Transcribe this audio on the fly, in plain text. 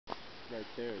right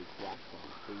there is Black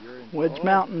Pond. So you're in Wedge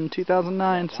Mountain,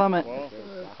 2009 summit. Wow.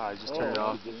 I just turned it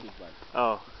off. This is like,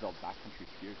 Oh. it's all backcountry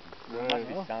skiers. Right. There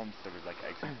must be some sort of like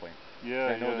exit point. Yeah,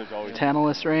 I know there's always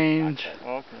Tantalus Range. Okay.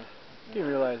 I didn't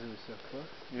realize it was so close.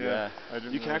 Yeah. I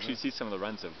didn't You can realize actually that. see some of the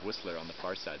runs of Whistler on the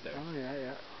far side there. Oh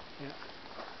yeah.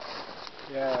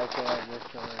 Yeah, okay,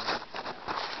 Whistler.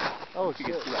 Oh, you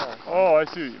can see that. Oh, I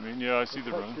see what you mean. Yeah, I see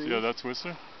the runs. Yeah, that's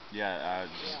Whistler. Yeah.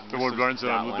 The runs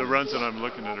that I'm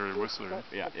looking at are Whistler. Right?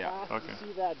 Yeah. Okay. You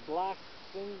see that black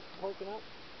thing poking up?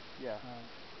 Yeah.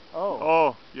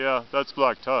 Oh, yeah, that's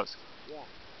Black Tusk. Yeah.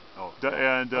 Oh.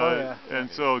 And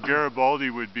so Garibaldi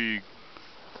would be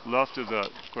left of that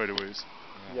quite a ways.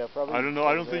 Yeah, probably. I don't know.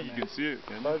 I don't think you can see it.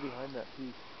 Can you? Probably behind that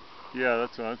peak. Yeah,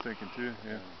 that's what I'm thinking too.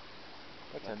 Yeah.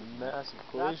 That's a massive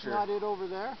That's glacier. not it over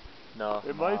there? No.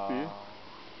 It might be.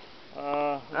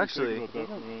 Actually, think about that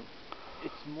for a minute.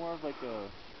 It's more of like a...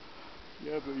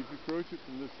 Yeah, but if you approach it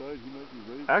from this side, he might be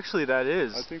right. Actually, that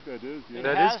is. I think that is. Yeah.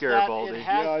 That is Garibaldi.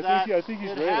 Yeah, I think he's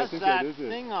right. I think that is it.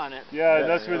 Thing on it. Yeah, and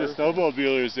that's where the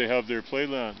snowmobilers, they have their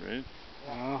playland, right?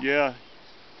 Yeah.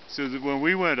 So when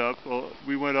we went up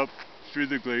through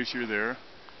the glacier there,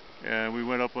 and we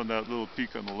went up on that little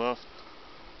peak on the left.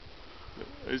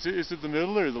 Is it the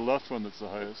middle or the left one that's the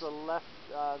highest? It's the left,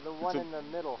 the one in the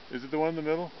middle. Is it the one in the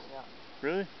middle? Yeah.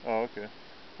 Really? Oh, okay.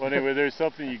 Well, anyway, there's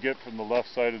something you get from the left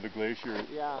side of the glacier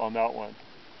on that one.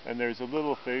 And there's a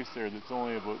little face there that's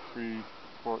only about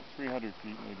 300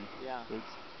 feet maybe. Yeah.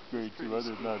 It's grade 2.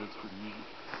 Other than that, it's pretty easy.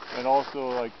 And also,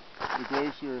 like, the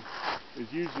glacier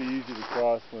is usually easy to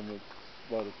cross when there's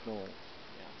a lot of snow on it.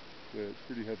 Yeah. It's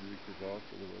pretty heavy to cross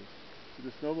otherwise. So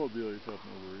the snowmobilers have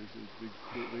no worries.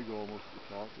 They go almost to the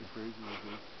top. They're crazy these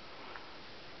days.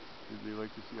 They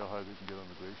like to see how high they can get on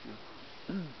the glacier.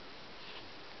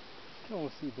 You can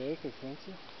almost see Baker, can't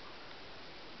you?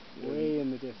 Yeah, Way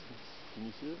in the distance. Can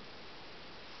you see it?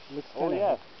 Looks Oh kinda,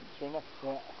 yeah, sure enough.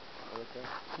 Yeah. Okay.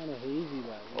 Kind of hazy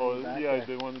that. Oh yeah, there.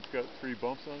 the one that's got 3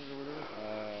 bumps on it or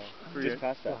whatever? Just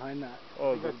past that. Behind that.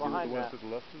 Oh, the behind one that. to the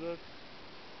left of that?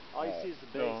 All you see is the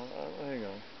base. No, hang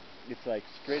on. It's like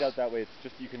straight out that way. It's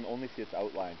just, you can only see its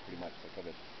outline pretty much. Like of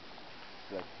it.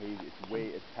 It's like hazy.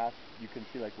 It's past. You can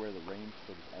see like where the range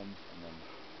sort of ends, and then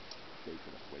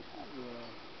Baker is way past.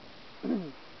 Yeah.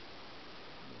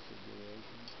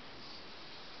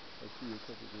 I see a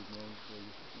couple big ones, so I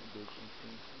guess it's not big.